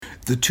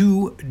The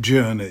Two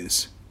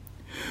Journeys.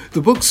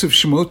 The books of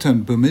Shemot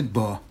and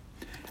Bamidbar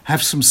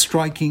have some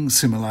striking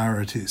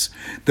similarities.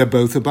 They're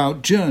both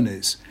about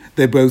journeys.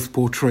 They both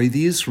portray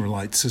the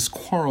Israelites as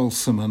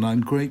quarrelsome and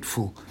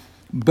ungrateful.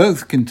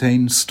 Both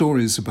contain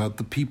stories about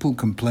the people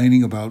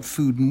complaining about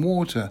food and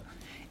water.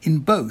 In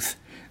both,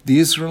 the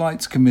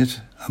Israelites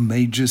commit a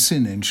major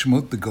sin. In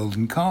Shemot, the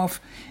golden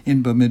calf.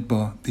 In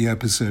Bamidbar, the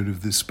episode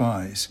of the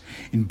spies.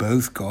 In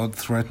both, God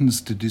threatens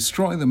to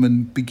destroy them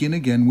and begin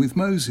again with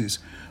Moses.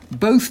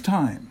 Both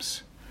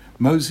times,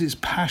 Moses'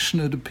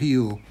 passionate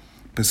appeal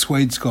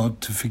persuades God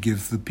to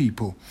forgive the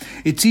people.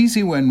 It's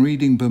easy when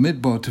reading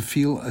Bamidbar to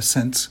feel a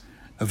sense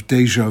of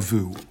déjà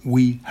vu.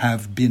 We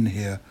have been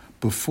here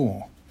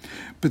before.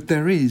 But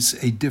there is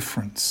a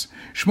difference.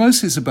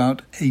 Shmos is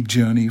about a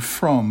journey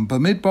from.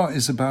 Bamidbar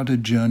is about a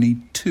journey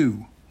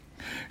to.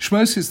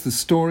 Shmos is the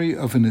story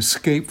of an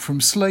escape from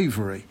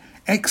slavery,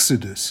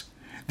 exodus.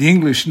 The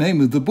English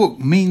name of the book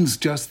means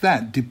just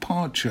that,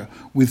 departure,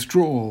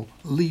 withdrawal,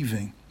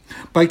 leaving.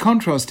 By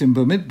contrast, in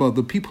Bamidbar,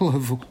 the people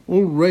have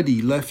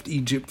already left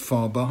Egypt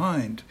far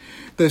behind.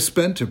 They've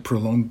spent a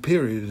prolonged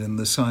period in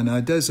the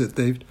Sinai desert.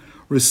 They've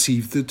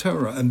received the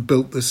Torah and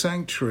built the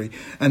sanctuary,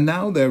 and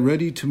now they're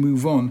ready to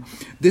move on.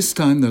 This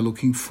time they're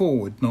looking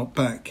forward, not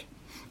back.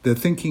 They're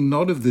thinking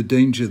not of the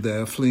danger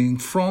they're fleeing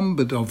from,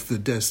 but of the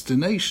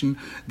destination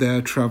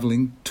they're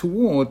traveling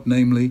toward,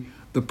 namely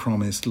the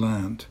Promised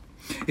Land.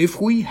 If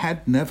we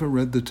had never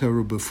read the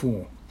Torah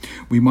before,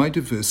 we might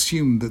have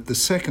assumed that the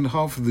second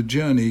half of the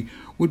journey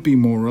would be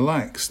more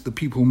relaxed, the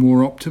people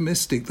more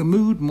optimistic, the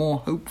mood more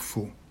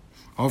hopeful.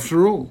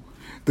 After all,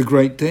 the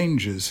great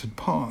dangers had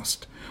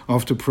passed.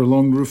 After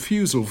prolonged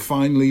refusal,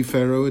 finally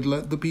Pharaoh had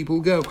let the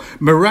people go.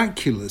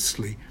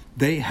 Miraculously,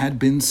 they had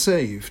been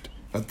saved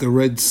at the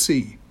Red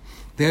Sea.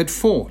 They had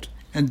fought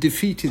and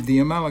defeated the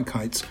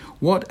Amalekites.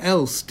 What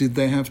else did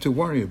they have to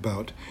worry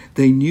about?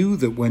 They knew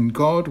that when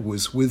God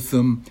was with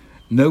them,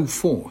 no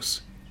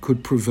force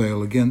could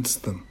prevail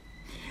against them.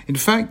 In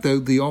fact, though,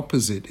 the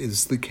opposite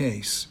is the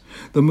case.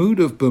 The mood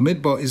of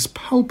Bamidbar is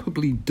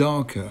palpably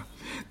darker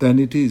than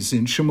it is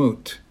in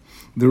Shemot.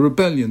 The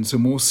rebellions are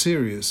more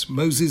serious.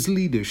 Moses'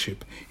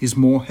 leadership is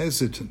more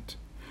hesitant.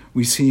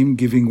 We see him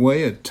giving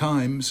way at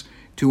times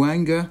to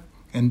anger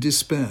and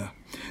despair.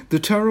 The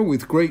Torah,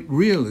 with great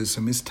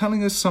realism, is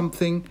telling us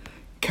something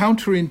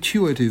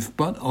counterintuitive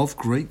but of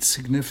great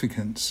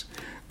significance.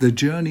 The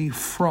journey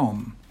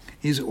from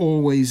is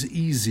always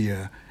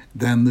easier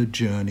than the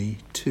journey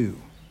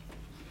to.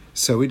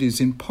 So it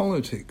is in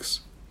politics.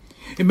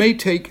 It may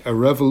take a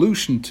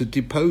revolution to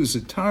depose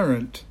a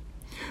tyrant,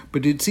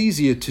 but it's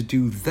easier to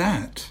do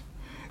that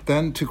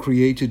than to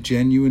create a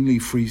genuinely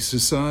free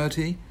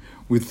society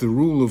with the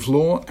rule of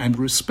law and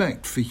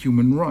respect for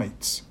human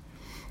rights.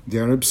 The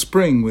Arab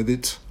Spring, with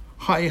its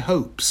high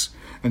hopes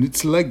and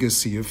its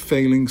legacy of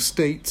failing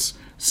states,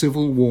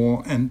 civil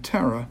war and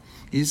terror,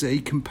 is a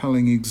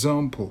compelling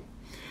example.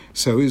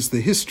 So is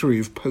the history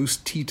of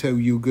post-Tito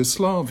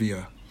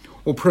Yugoslavia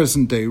or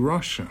present-day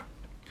Russia.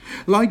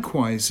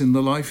 Likewise, in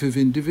the life of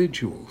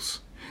individuals,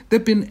 there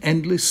have been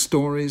endless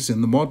stories in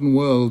the modern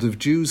world of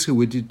Jews who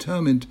were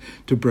determined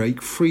to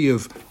break free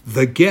of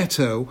the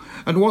ghetto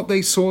and what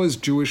they saw as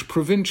Jewish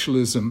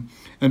provincialism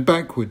and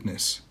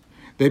backwardness.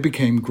 They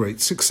became great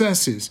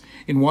successes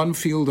in one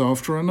field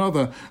after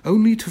another,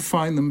 only to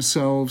find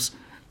themselves,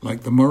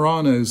 like the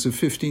Moranos of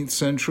 15th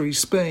century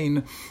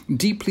Spain,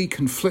 deeply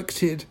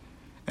conflicted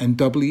and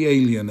doubly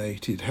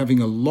alienated, having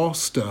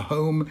lost a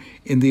home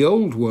in the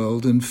old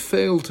world and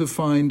failed to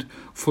find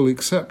full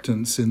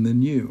acceptance in the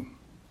new.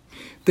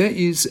 There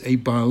is a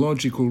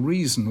biological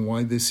reason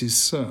why this is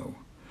so.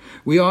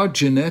 We are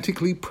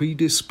genetically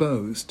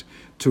predisposed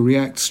to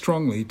react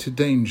strongly to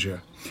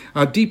danger.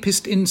 Our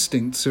deepest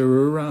instincts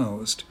are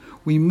aroused.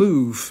 We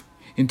move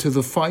into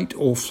the fight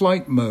or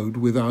flight mode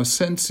with our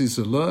senses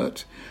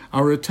alert,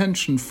 our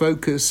attention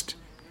focused,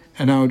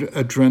 and our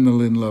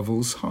adrenaline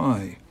levels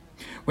high.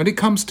 When it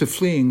comes to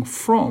fleeing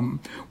from,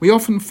 we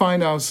often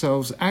find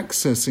ourselves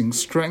accessing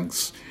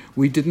strengths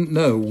we didn't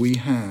know we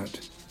had.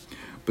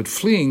 But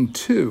fleeing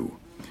to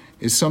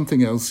is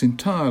something else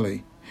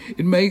entirely.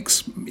 It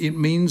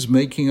means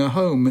making a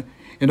home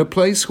in a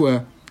place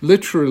where,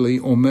 literally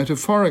or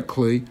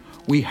metaphorically,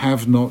 we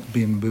have not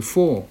been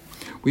before.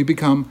 We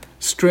become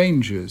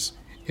strangers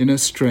in a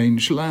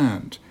strange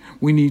land.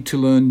 We need to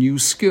learn new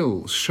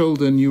skills,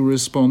 shoulder new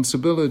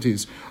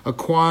responsibilities,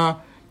 acquire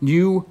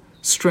new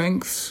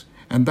strengths,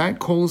 and that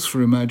calls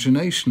for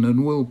imagination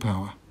and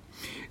willpower.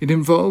 It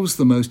involves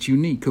the most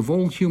unique of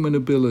all human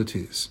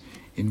abilities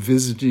in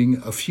visiting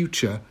a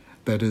future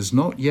that has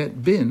not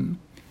yet been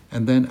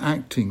and then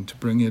acting to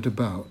bring it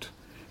about.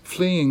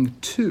 Fleeing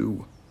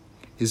to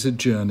is a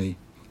journey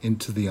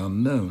into the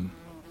unknown.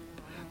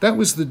 That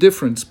was the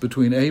difference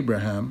between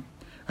Abraham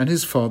and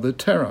his father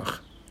Terach.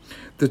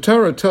 The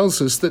Torah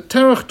tells us that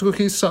Terach took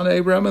his son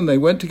Abraham and they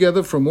went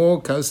together from Ur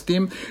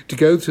Kasdim to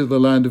go to the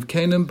land of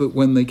Canaan, but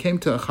when they came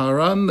to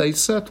Haran, they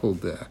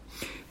settled there.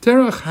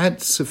 Terach had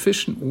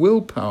sufficient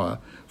willpower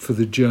for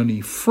the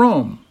journey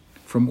from,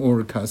 from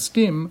Ur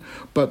Kasdim,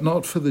 but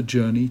not for the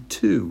journey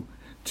to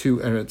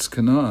Eretz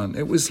Canaan.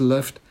 It was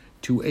left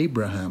to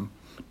Abraham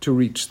to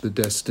reach the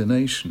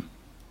destination.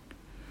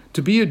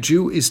 To be a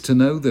Jew is to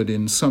know that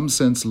in some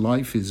sense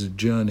life is a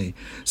journey.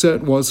 So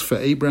it was for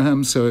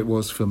Abraham, so it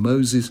was for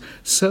Moses,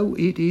 so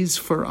it is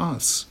for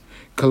us,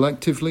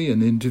 collectively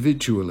and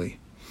individually.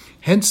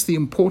 Hence the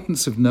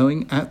importance of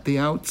knowing at the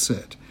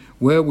outset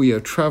where we are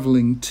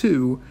traveling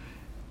to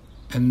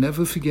and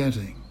never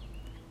forgetting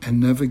and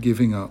never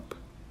giving up.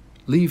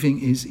 Leaving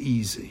is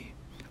easy.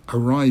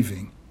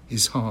 Arriving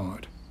is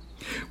hard.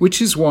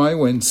 Which is why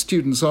when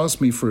students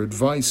ask me for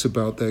advice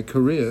about their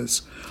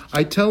careers,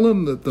 I tell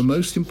them that the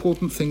most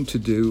important thing to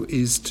do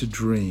is to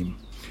dream.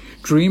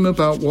 Dream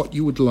about what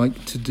you would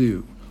like to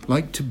do,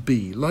 like to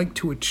be, like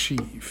to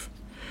achieve.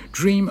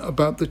 Dream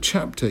about the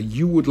chapter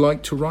you would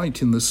like to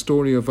write in the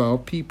story of our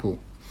people.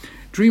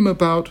 Dream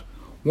about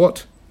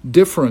what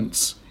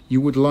difference you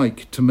would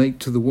like to make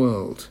to the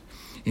world.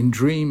 In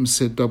dreams,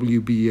 said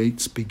W.B.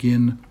 Yeats,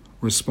 begin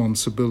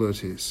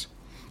responsibilities.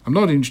 I'm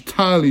not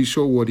entirely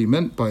sure what he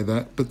meant by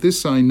that, but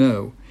this I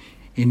know.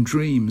 In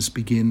dreams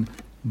begin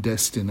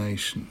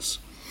destinations.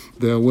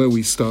 They are where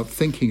we start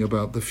thinking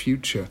about the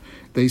future.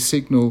 They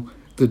signal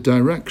the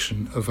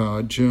direction of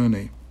our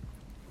journey.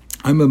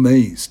 I'm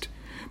amazed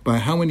by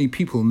how many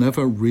people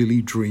never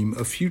really dream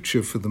a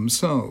future for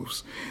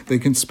themselves. They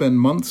can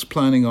spend months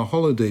planning a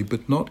holiday,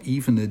 but not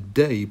even a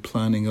day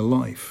planning a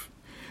life.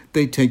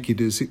 They take it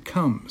as it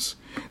comes.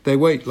 They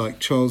wait, like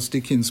Charles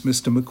Dickens'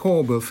 Mr.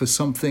 Micawber, for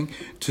something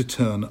to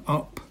turn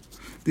up.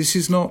 This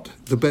is not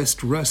the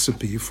best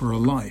recipe for a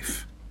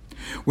life.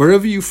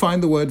 Wherever you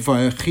find the word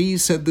Vayachi,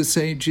 said the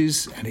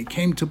sages, and it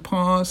came to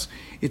pass,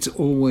 it's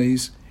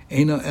always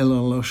Eina Ela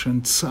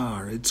Loshen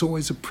Tsar. It's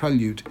always a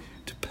prelude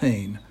to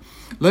pain.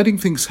 Letting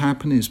things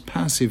happen is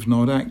passive,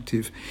 not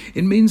active.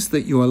 It means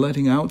that you are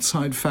letting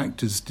outside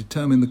factors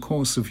determine the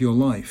course of your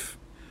life.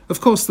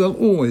 Of course, they'll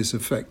always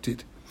affect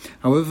it.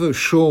 However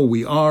sure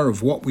we are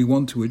of what we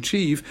want to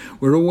achieve,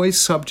 we're always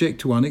subject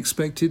to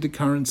unexpected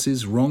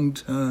occurrences, wrong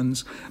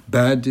turns,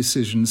 bad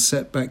decisions,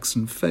 setbacks,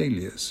 and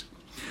failures.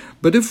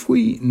 But if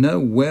we know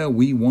where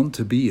we want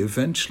to be,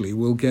 eventually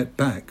we'll get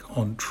back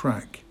on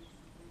track.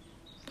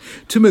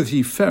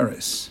 Timothy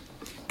Ferris,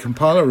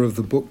 compiler of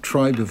the book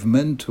Tribe of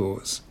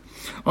Mentors,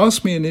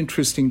 asked me an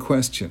interesting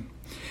question.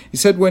 He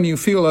said, when you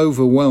feel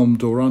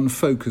overwhelmed or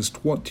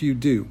unfocused, what do you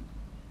do?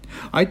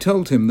 I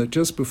told him that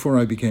just before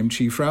I became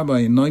chief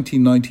rabbi in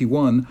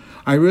 1991,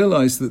 I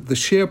realized that the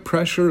sheer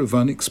pressure of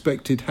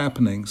unexpected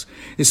happenings,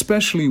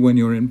 especially when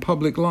you're in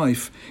public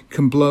life,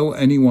 can blow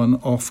anyone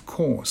off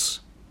course.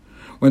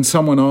 When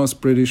someone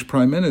asked British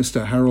Prime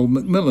Minister Harold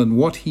Macmillan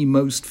what he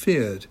most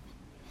feared,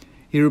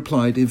 he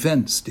replied,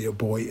 events, dear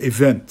boy,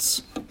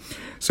 events.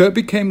 So it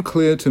became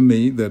clear to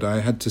me that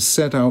I had to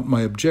set out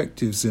my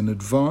objectives in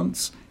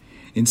advance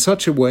in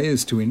such a way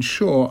as to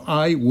ensure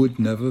I would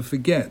never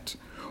forget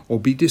or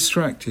be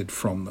distracted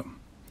from them.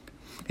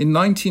 In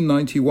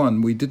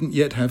 1991, we didn't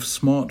yet have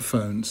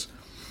smartphones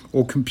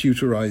or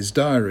computerized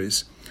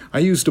diaries. I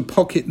used a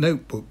pocket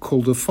notebook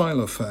called a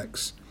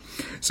filofax.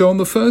 So on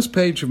the first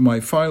page of my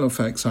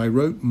filofax, I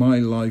wrote my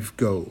life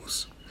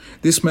goals.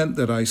 This meant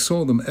that I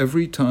saw them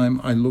every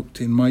time I looked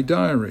in my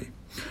diary.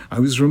 I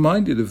was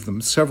reminded of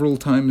them several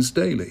times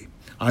daily.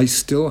 I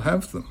still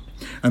have them,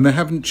 and they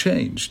haven't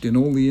changed in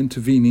all the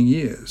intervening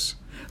years.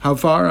 How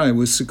far I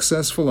was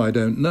successful, I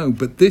don't know,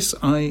 but this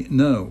I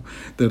know,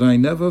 that I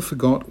never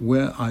forgot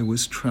where I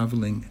was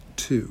traveling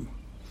to.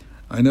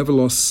 I never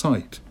lost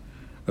sight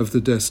of the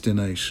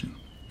destination.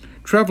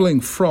 Traveling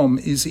from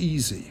is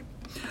easy.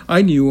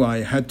 I knew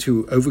I had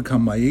to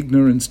overcome my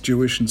ignorance,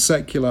 Jewish and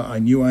secular. I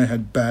knew I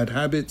had bad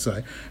habits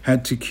I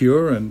had to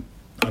cure, and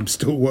I'm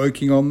still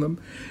working on them.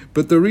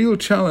 But the real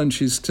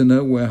challenge is to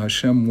know where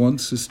Hashem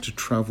wants us to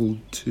travel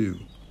to.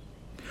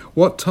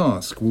 What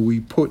task will we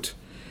put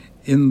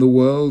in the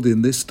world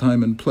in this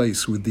time and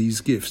place with these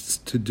gifts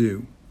to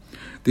do?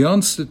 The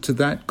answer to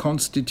that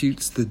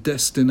constitutes the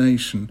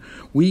destination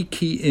we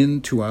key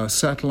into our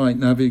satellite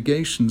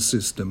navigation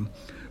system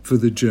for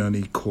the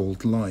journey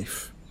called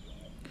life.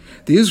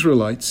 The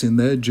Israelites in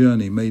their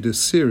journey made a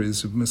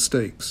series of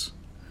mistakes.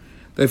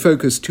 They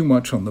focused too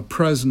much on the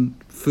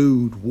present,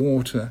 food,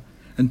 water,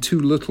 and too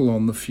little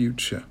on the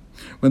future.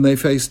 When they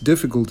faced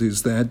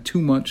difficulties, they had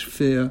too much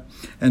fear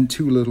and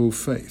too little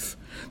faith.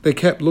 They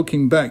kept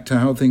looking back to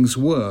how things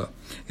were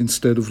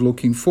instead of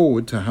looking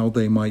forward to how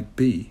they might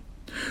be.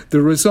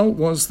 The result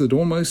was that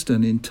almost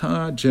an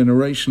entire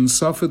generation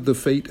suffered the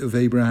fate of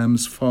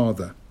Abraham's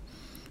father.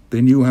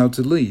 They knew how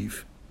to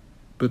leave,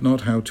 but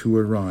not how to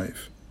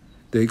arrive.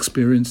 They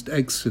experienced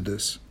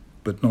exodus,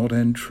 but not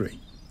entry.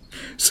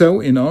 So,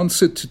 in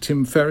answer to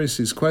Tim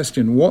Ferriss's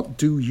question, what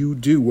do you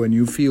do when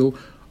you feel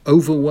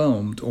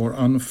overwhelmed or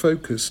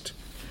unfocused?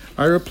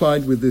 I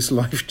replied with this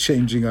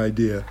life-changing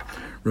idea.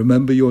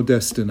 Remember your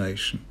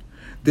destination.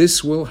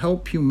 This will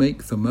help you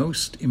make the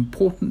most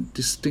important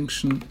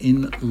distinction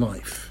in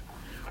life,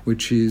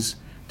 which is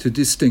to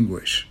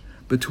distinguish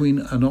between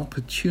an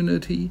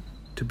opportunity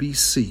to be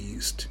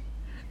seized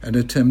and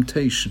a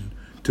temptation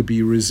to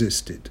be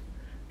resisted.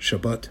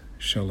 Shabbat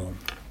Shalom.